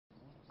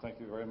Thank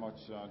you very much,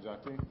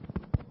 Jackie.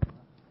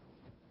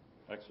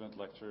 Excellent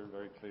lecture,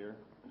 very clear.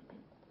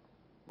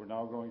 We're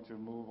now going to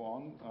move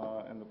on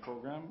in the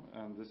program,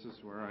 and this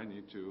is where I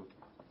need to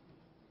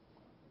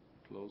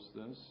close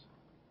this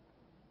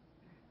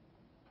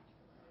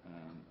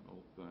and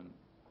open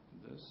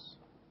this.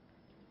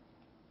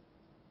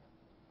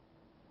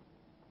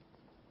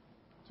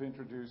 To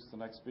introduce the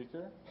next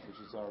speaker, which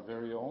is our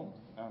very own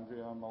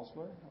Andrea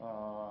Mosler,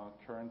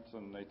 current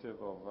and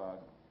native of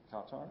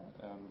Qatar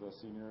and a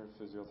senior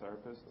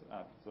physiotherapist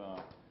at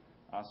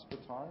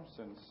Aspetar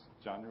since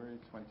January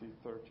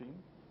 2013.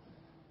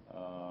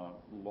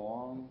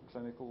 Long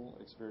clinical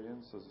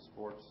experience as a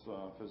sports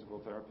physical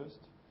therapist,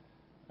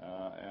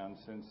 and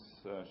since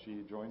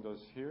she joined us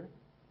here,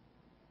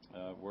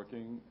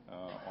 working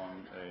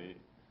on a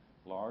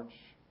large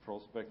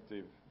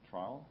prospective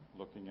trial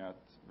looking at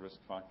risk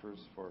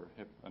factors for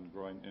hip and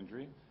groin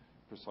injury,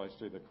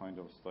 precisely the kind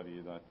of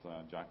study that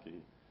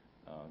Jackie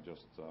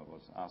just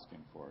was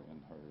asking for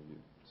in her review.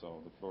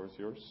 So the floor is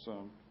yours,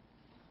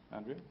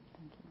 Andrea.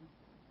 Thank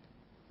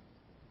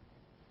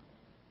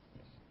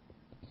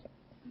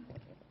you.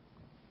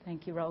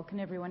 Thank you, Roel. Can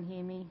everyone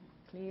hear me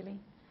clearly?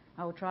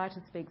 I will try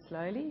to speak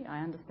slowly. I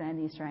understand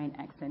the Australian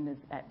accent is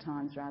at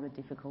times rather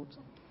difficult.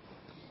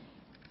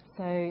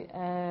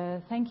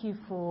 So thank you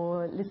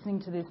for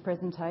listening to this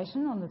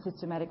presentation on the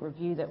systematic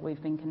review that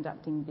we've been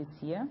conducting this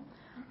year.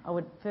 I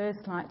would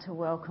first like to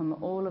welcome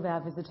all of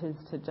our visitors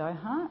to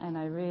Doha, and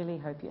I really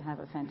hope you have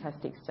a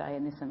fantastic stay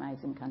in this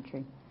amazing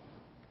country.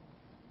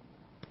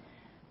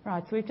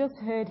 Right, so we've just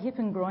heard hip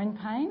and groin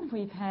pain.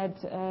 We've had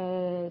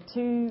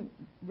two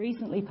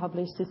recently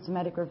published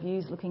systematic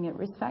reviews looking at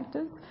risk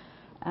factors.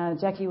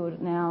 Jackie will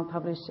now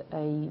publish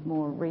a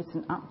more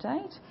recent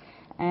update.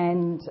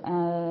 And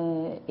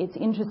it's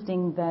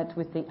interesting that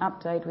with the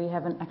update we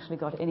haven't actually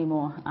got any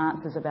more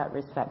answers about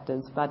risk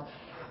factors, but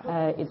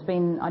it's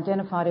been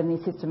identified in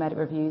these systematic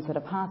reviews that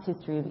a past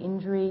history of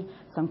injury,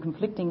 some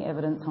conflicting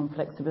evidence on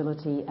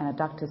flexibility and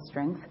adductor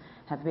strength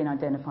have been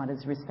identified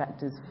as risk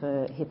factors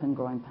for hip and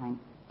groin pain.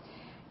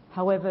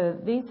 However,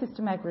 these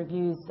systematic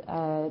reviews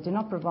do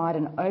not provide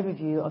an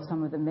overview of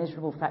some of the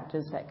measurable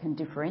factors that can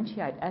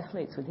differentiate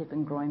athletes with hip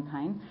and groin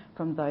pain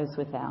from those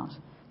without.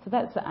 So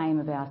that's the aim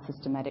of our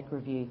systematic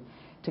review,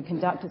 to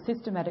conduct a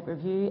systematic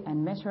review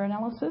and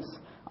meta-analysis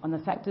on the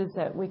factors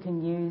that we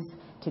can use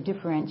to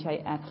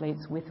differentiate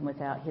athletes with and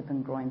without hip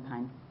and groin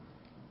pain.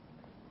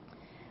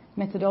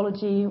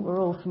 Methodology, we're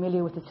all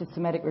familiar with the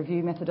systematic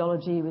review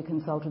methodology. We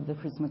consulted the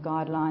PRISMA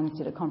guidelines,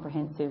 did a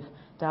comprehensive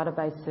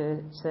database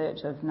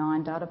search of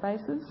 9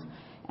 databases,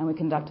 and we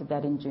conducted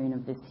that in June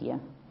of this year.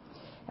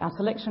 Our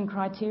selection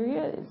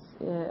criteria is,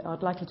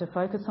 I'd like you to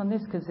focus on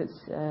this because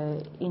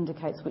it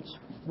indicates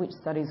which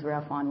studies were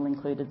our final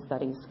included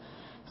studies.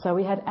 So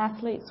we had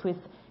athletes with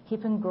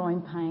hip and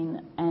groin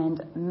pain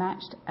and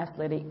matched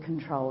athletic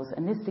controls,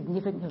 and this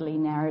significantly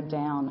narrowed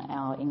down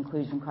our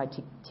inclusion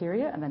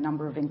criteria and the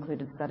number of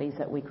included studies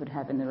that we could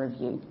have in the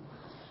review.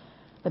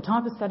 The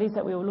type of studies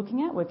that we were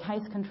looking at were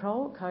case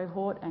control,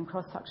 cohort and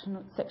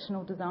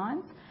cross-sectional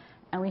designs,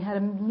 and we had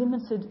a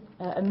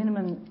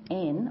minimum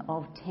N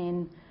of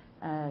 10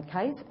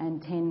 case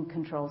and 10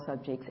 control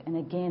subjects, and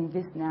again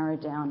this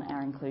narrowed down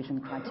our inclusion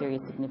criteria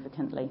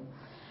significantly.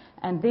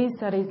 And these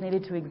studies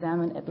needed to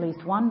examine at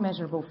least one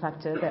measurable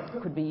factor that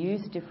could be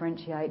used to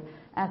differentiate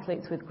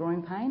athletes with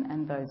groin pain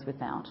and those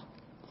without.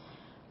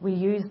 We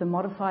used the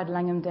modified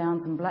Langham,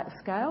 Downs and Black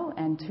scale,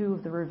 and 2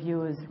 of the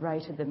reviewers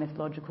rated the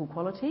methodological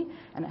quality,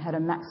 and it had a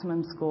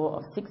maximum score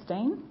of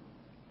 16.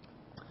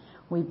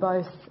 We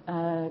both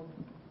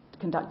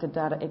conducted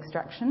data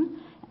extraction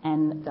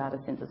and data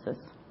synthesis.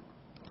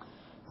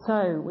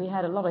 So we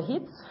had a lot of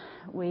hits.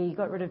 We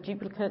got rid of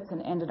duplicates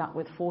and ended up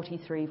with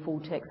 43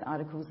 full-text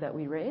articles that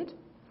we read.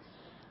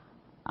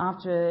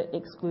 After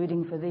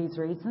excluding for these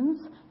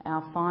reasons,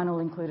 our final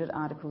included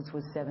articles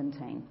was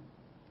 17.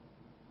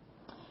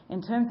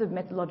 In terms of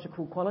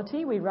methodological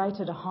quality, we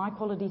rated a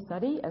high-quality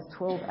study as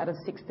 12 out of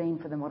 16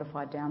 for the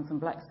modified Downs and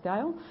Black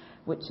scale,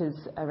 which is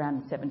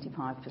around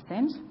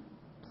 75%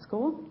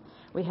 score.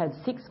 We had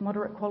 6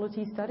 moderate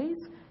quality studies,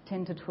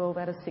 10 to 12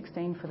 out of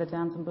 16 for the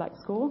Downs and Black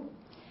score,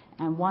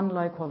 and 1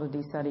 low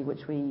quality study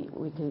which we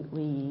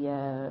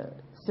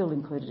still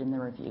included in the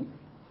review.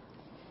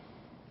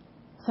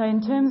 So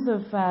in terms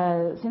of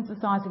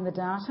synthesising the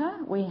data,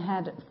 we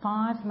had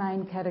 5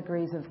 main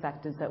categories of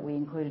factors that we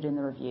included in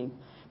the review.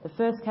 The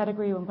first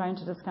category I'm going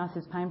to discuss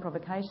is pain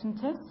provocation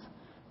tests,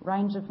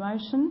 range of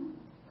motion,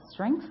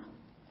 strength,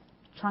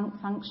 trunk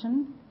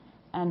function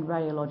and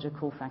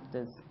radiological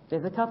factors.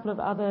 There's a couple of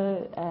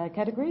other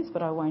categories,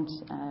 but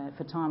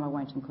for time I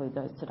won't include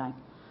those today.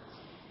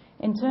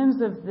 In terms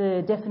of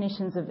the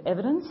definitions of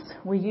evidence,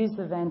 we use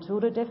the Van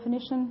Tilde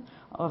definition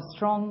of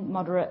strong,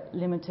 moderate,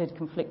 limited,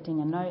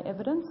 conflicting and no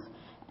evidence,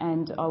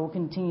 and I will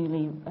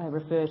continually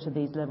refer to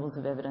these levels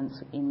of evidence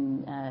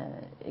in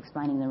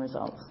explaining the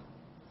results.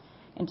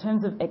 In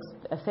terms of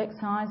effect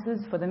sizes,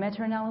 for the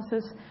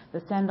meta-analysis,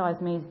 the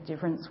standardised mean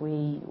difference,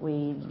 we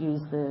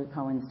use the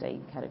Cohen's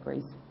d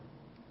categories.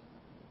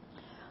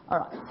 All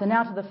right, so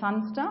now to the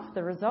fun stuff,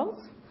 the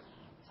results.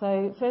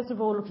 So first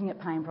of all, looking at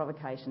pain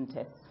provocation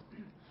tests.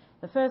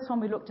 The first one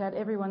we looked at,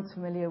 everyone's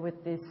familiar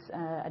with this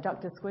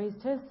adductor squeeze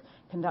test,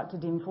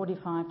 conducted in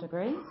 45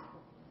 degrees.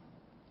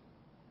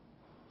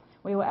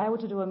 We were able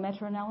to do a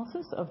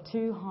meta-analysis of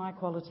 2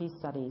 high-quality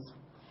studies.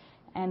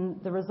 And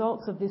the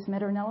results of this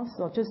meta-analysis,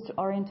 I'll just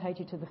orientate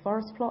you to the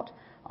forest plot.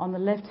 On the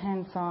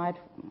left-hand side,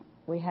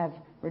 we have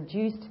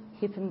reduced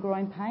hip and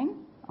groin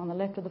pain on the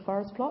left of the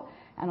forest plot,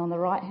 and on the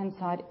right-hand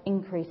side,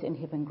 increase in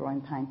hip and groin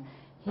pain.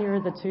 Here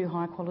are the 2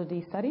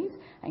 high-quality studies,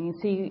 and you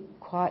can see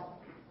quite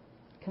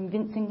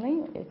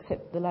convincingly,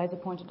 except the laser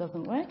pointer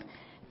doesn't work,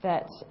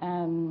 that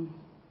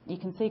you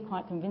can see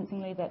quite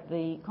convincingly that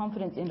the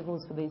confidence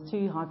intervals for these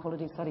 2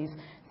 high-quality studies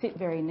sit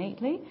very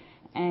neatly,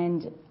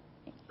 and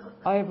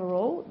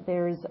overall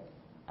there is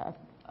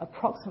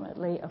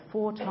approximately a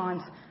 4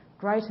 times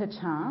greater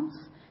chance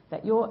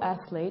that your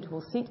athlete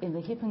will sit in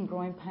the hip and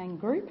groin pain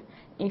group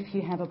if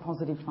you have a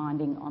positive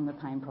finding on the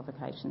pain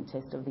provocation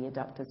test of the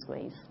adductor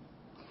squeeze.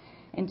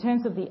 In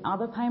terms of the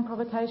other pain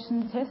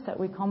provocation tests that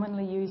we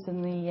commonly use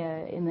in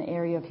the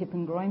area of hip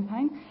and groin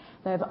pain,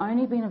 they have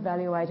only been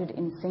evaluated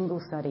in single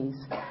studies,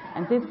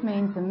 and this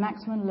means the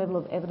maximum level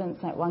of evidence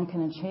that one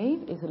can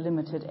achieve is a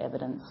limited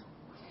evidence.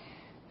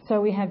 So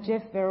we have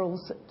Jeff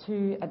Verrill's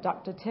 2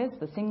 adductor tests,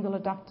 the single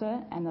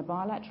adductor and the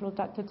bilateral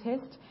adductor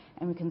test,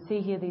 and we can see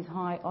here these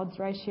high odds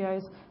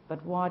ratios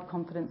but wide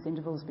confidence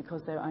intervals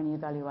because they're only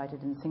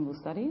evaluated in single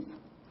studies.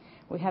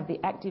 We have the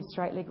active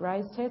straight leg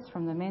raise test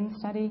from the men's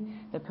study,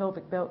 the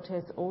pelvic belt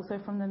test also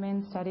from the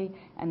men's study,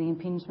 and the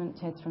impingement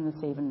test from the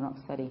Stephen-Rock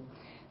study.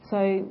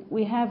 So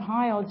we have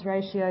high odds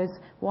ratios,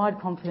 wide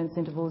confidence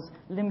intervals,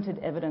 limited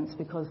evidence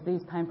because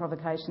these pain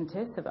provocation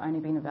tests have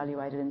only been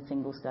evaluated in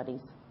single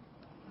studies.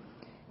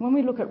 When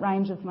we look at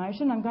range of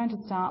motion, I'm going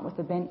to start with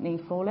the bent knee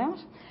fallout,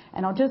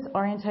 and I'll just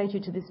orientate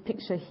you to this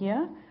picture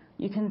here.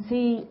 You can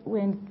see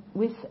when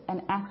with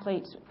an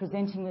athlete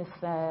presenting with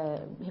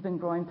hip and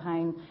groin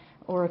pain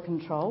or a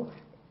control,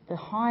 the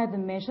higher the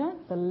measure,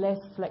 the less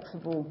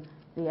flexible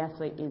the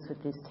athlete is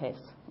with this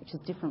test, which is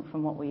different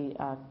from what we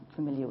are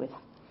familiar with.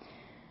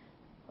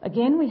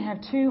 Again, we have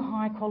 2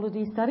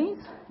 high-quality studies,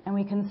 and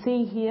we can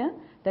see here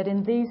that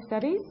in these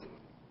studies,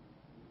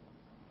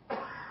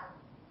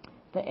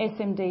 the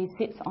SMD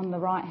sits on the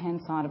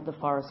right-hand side of the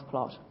forest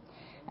plot.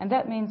 And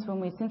that means when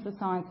we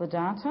synthesise the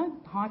data,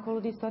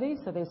 high-quality studies,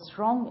 so there's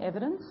strong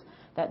evidence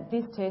that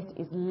this test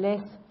is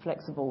less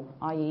flexible,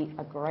 i.e.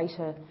 a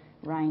greater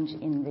range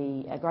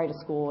a greater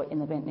score in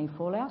the bent knee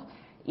fallout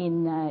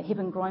in hip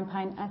and groin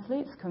pain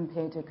athletes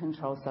compared to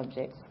control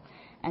subjects.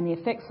 And the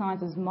effect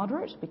size is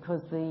moderate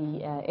because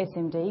the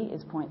SMD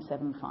is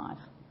 0.75.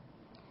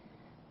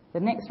 The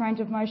next range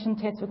of motion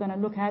test we're going to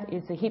look at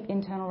is the hip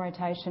internal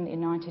rotation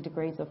in 90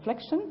 degrees of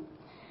flexion.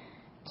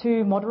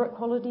 2 moderate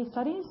quality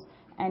studies,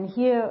 and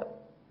here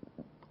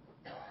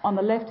on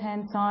the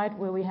left-hand side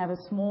where we have a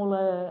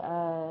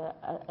smaller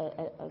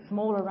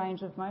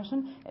range of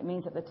motion, it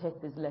means that the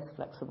test is less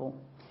flexible.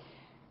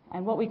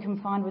 And what we can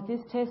find with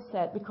this test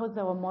that because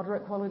they were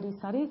moderate quality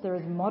studies, there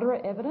is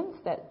moderate evidence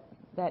that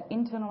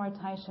internal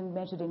rotation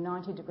measured in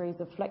 90 degrees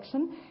of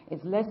flexion is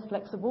less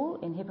flexible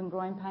in hip and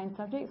groin pain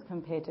subjects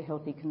compared to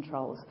healthy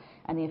controls.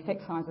 And the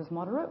effect size is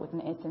moderate with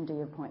an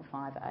SMD of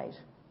 0.58.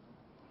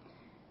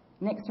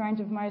 Next range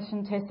of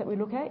motion test that we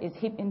look at is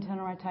hip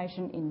internal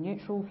rotation in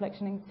neutral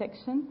flexioning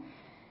section.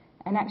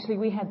 And actually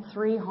we had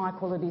 3 high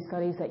quality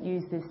studies that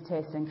used this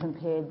test and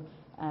compared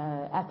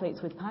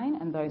athletes with pain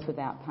and those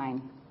without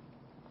pain.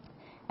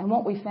 And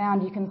what we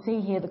found, you can see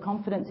here the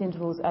confidence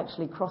intervals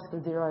actually cross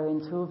the 0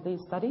 in 2 of these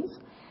studies,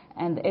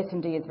 and the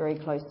SMD is very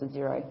close to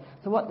 0.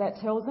 So what that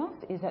tells us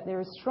is that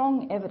there is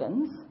strong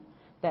evidence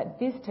that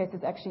this test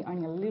is actually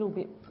only a little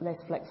bit less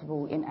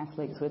flexible in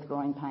athletes with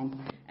groin pain,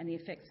 and the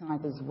effect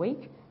size is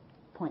weak,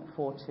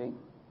 0.42.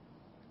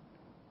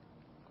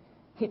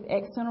 Hip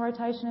external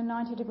rotation in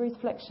 90 degrees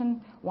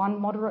flexion,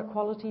 1 moderate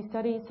quality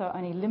study, so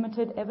only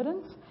limited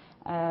evidence,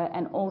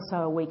 and also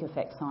a weak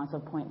effect size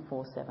of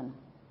 0.47.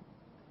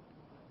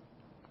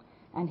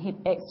 And hip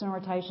external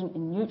rotation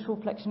in neutral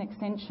flexion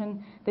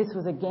extension. This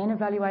was again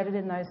evaluated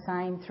in those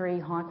same 3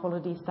 high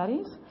quality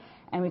studies,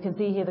 and we can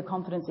see here the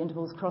confidence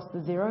intervals cross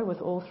the 0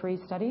 with all 3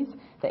 studies.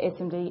 The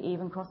SMD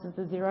even crosses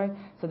the 0,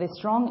 so there's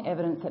strong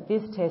evidence that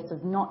this test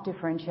does not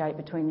differentiate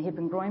between the hip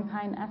and groin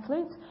pain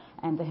athletes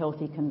and the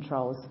healthy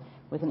controls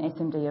with an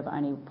SMD of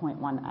only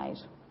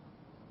 0.18.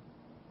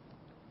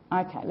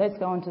 Okay, let's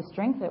go on to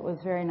strength. It was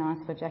very nice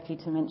for Jackie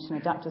to mention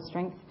adductor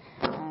strength.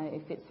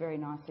 It fits very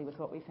nicely with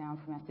what we found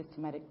from our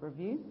systematic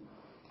review.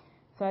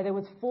 So there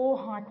was 4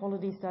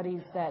 high-quality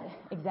studies that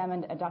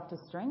examined adductor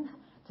strength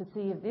to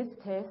see if this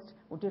test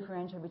will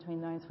differentiate between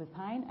those with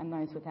pain and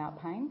those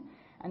without pain.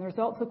 And the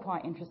results were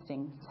quite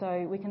interesting.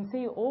 So we can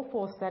see all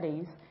 4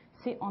 studies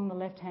sit on the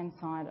left-hand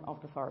side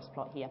of the forest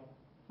plot here.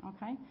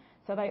 Okay,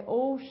 so they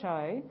all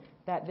show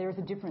that there is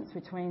a difference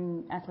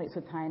between athletes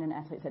with pain and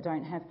athletes that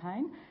don't have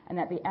pain, and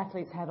that the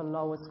athletes have a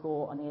lower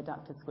score on the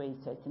adductor squeeze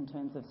test in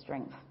terms of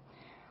strength.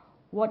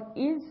 What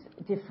is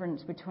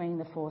different between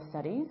the 4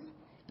 studies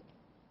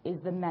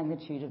the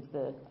magnitude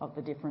of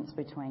the difference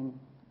between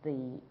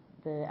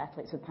the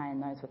athletes with pain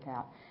and those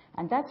without.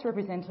 And that's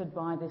represented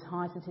by this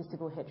high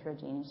statistical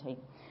heterogeneity.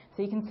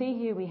 So you can see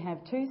here we have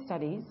 2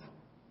 studies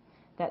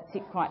that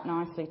sit quite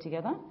nicely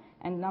together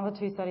and another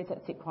 2 studies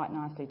that sit quite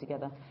nicely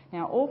together.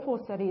 Now, all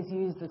 4 studies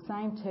use the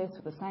same test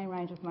with the same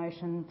range of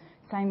motion,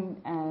 same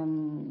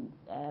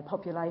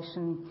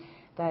population.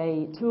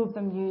 2 of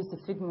them use a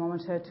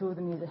sphygmomanometer, 2 of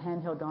them use a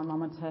handheld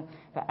dynamometer,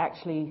 but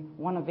actually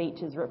one of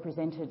each is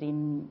represented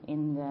in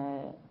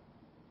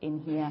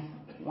here,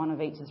 one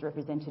of each is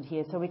represented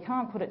here. So we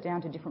can't put it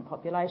down to different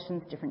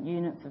populations, different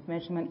units of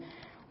measurement.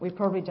 We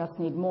probably just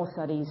need more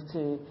studies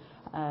to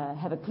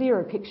have a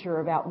clearer picture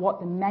about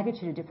what the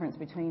magnitude of difference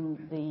between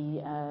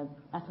the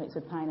athletes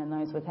with pain and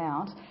those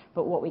without.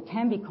 But what we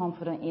can be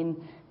confident in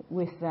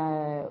with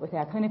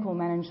our clinical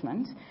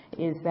management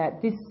is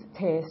that this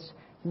test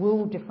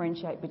will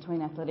differentiate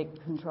between athletic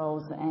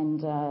controls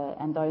and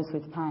those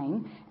with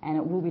pain, and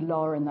it will be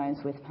lower in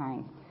those with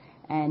pain.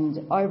 And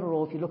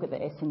overall, if you look at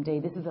the S&D,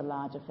 this is a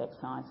large effect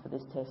size for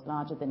this test,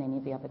 larger than any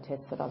of the other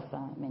tests that I've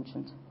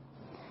mentioned.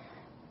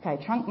 Okay,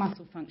 trunk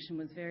muscle function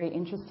was very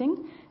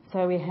interesting.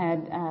 So we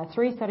had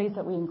 3 studies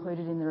that we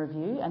included in the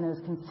review, and there was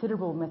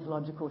considerable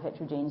methodological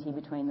heterogeneity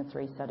between the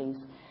 3 studies.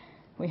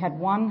 We had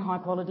one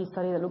high-quality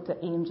study that looked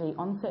at EMG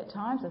onset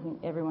times. I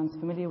think everyone's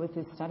familiar with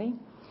this study.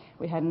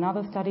 We had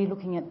another study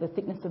looking at the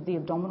thickness of the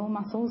abdominal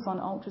muscles on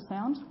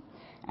ultrasound,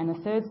 and a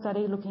third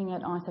study looking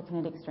at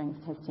isokinetic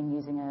strength testing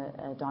using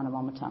a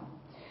dynamometer.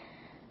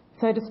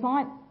 So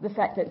despite the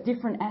fact that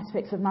different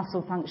aspects of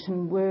muscle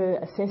function were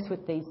assessed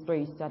with these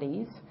 3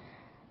 studies,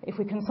 if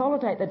we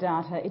consolidate the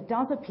data, it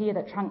does appear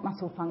that trunk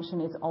muscle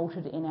function is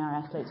altered in our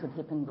athletes with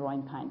hip and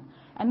groin pain.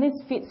 And this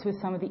fits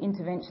with some of the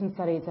intervention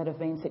studies that have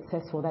been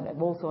successful that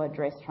have also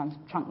addressed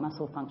trunk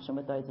muscle function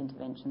with those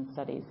intervention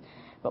studies.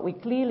 But we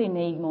clearly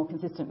need more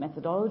consistent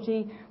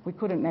methodology. We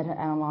couldn't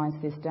meta-analyse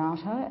this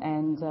data,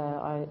 and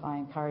I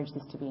encourage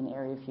this to be an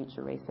area of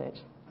future research.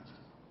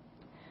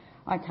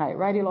 Okay,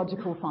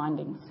 radiological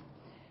findings.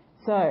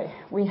 So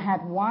we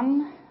had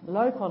one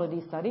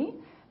low-quality study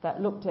that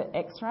looked at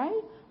X-ray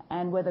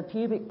and whether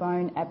pubic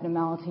bone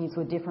abnormalities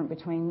were different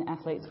between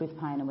athletes with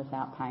pain and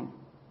without pain.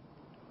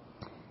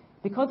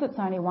 Because it's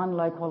only one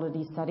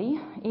low-quality study,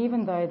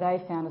 even though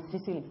they found a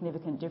statistically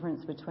significant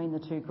difference between the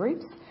 2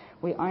 groups,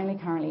 we only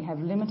currently have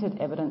limited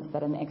evidence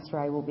that an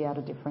X-ray will be able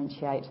to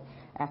differentiate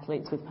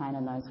athletes with pain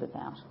and those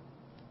without.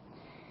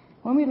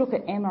 When we look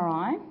at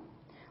MRI,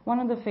 one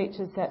of the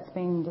features that's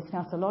been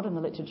discussed a lot in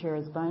the literature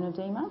is bone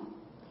edema.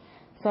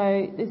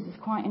 So this is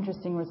quite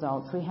interesting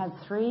results. We had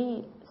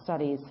 3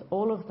 studies,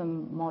 all of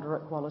them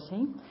moderate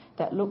quality,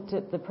 that looked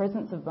at the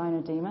presence of bone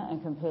edema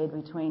and compared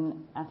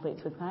between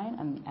athletes with pain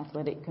and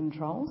athletic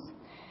controls.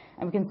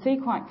 And we can see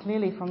quite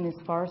clearly from this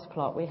forest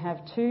plot, we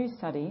have 2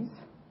 studies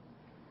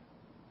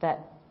that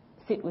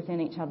sit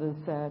within each other's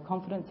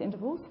confidence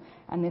intervals,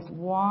 and this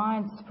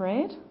wide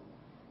spread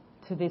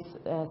to this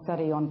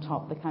study on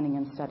top, the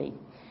Cunningham study.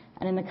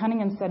 And in the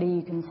Cunningham study,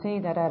 you can see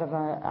that out of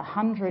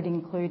 100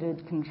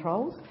 included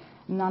controls,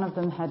 none of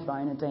them had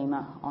bone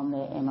edema on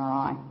their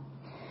MRI.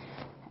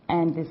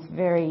 And this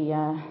very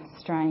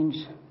strange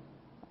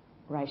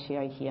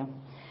ratio here.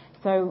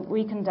 So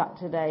we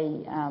conducted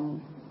a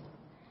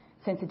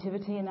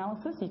sensitivity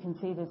analysis. You can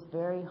see this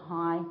very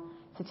high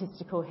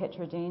statistical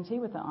heterogeneity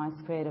with an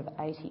I-squared of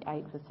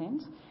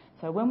 88%.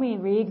 So when we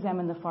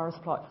re-examine the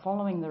forest plot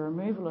following the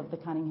removal of the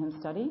Cunningham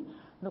study,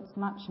 it looks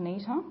much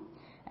neater,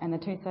 and the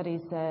 2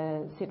 studies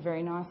sit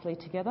very nicely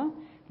together,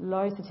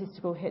 low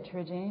statistical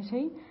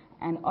heterogeneity,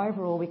 and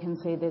overall we can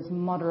see there's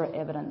moderate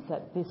evidence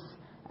that this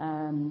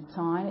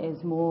sign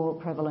is more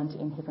prevalent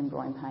in hip and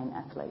groin pain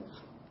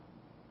athletes.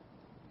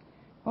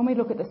 When we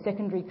look at the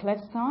secondary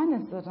cleft sign,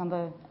 this is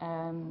another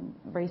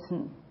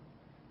recent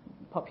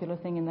popular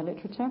thing in the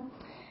literature.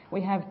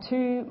 We have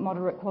 2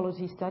 moderate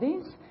quality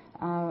studies,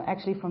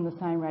 actually from the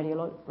same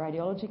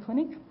radiology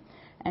clinic.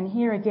 And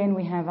here again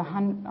we have,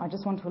 I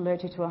just want to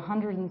alert you to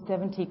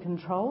 170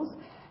 controls,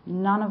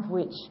 none of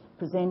which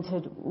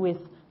presented with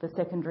the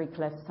secondary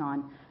cleft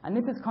sign. And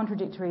this is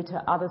contradictory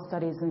to other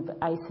studies of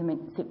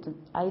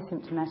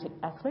asymptomatic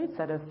athletes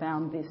that have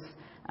found this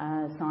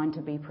sign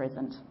to be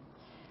present.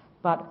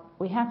 But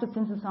we have to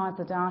synthesise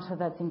the data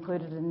that's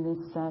included in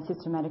this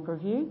systematic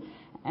review,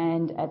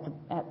 and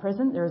at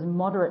present there is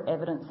moderate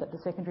evidence that the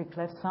secondary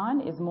cleft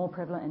sign is more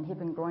prevalent in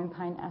hip and groin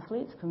pain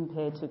athletes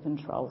compared to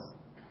controls.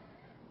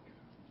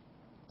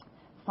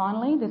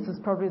 Finally, this was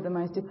probably the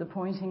most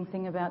disappointing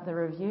thing about the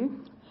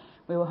review.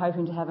 We were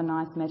hoping to have a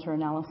nice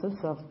meta-analysis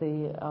of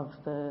the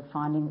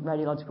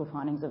radiological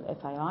findings of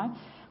FAI,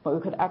 but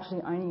we could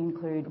actually only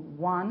include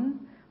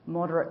one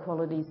moderate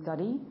quality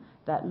study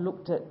that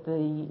looked at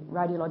the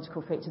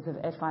radiological features of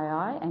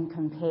FAI and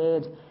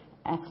compared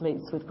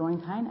athletes with groin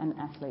pain and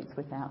athletes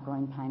without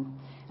groin pain.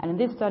 And in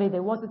this study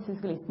there was a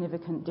statistically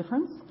significant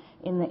difference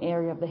in the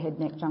area of the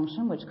head-neck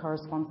junction, which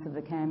corresponds to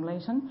the cam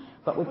lesion,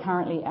 but we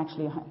currently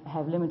actually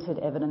have limited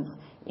evidence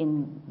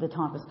in the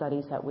type of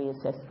studies that we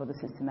assess for the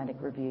systematic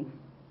review.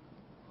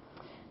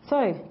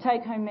 So,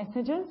 take-home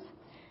messages.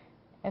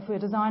 If we're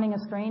designing a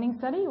screening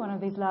study, one of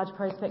these large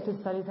prospective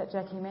studies that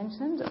Jackie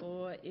mentioned,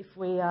 or if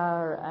we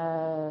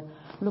are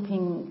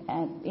looking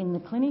at in the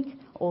clinic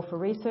or for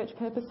research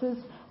purposes,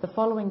 the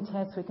following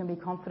tests we can be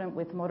confident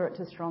with moderate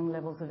to strong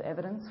levels of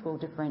evidence will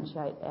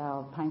differentiate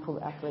our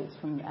painful athletes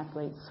from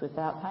athletes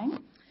without pain.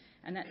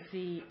 And that's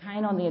the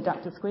pain on the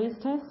adductor squeeze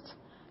test,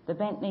 the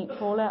bent knee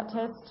fallout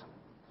test,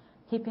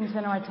 hip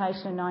internal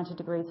rotation and 90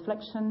 degrees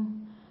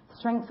flexion,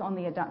 strength on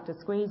the adductor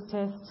squeeze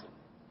test.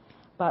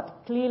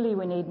 But clearly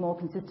we need more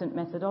consistent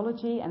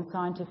methodology and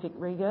scientific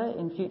rigour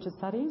in future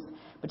studies,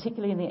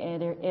 particularly in the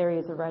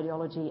areas of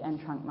radiology and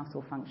trunk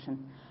muscle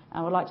function.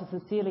 I would like to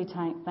sincerely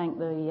thank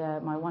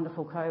my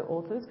wonderful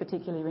co-authors,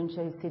 particularly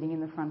Rinche, sitting in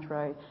the front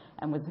row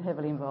and was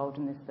heavily involved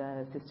in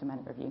this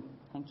systematic review.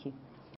 Thank you.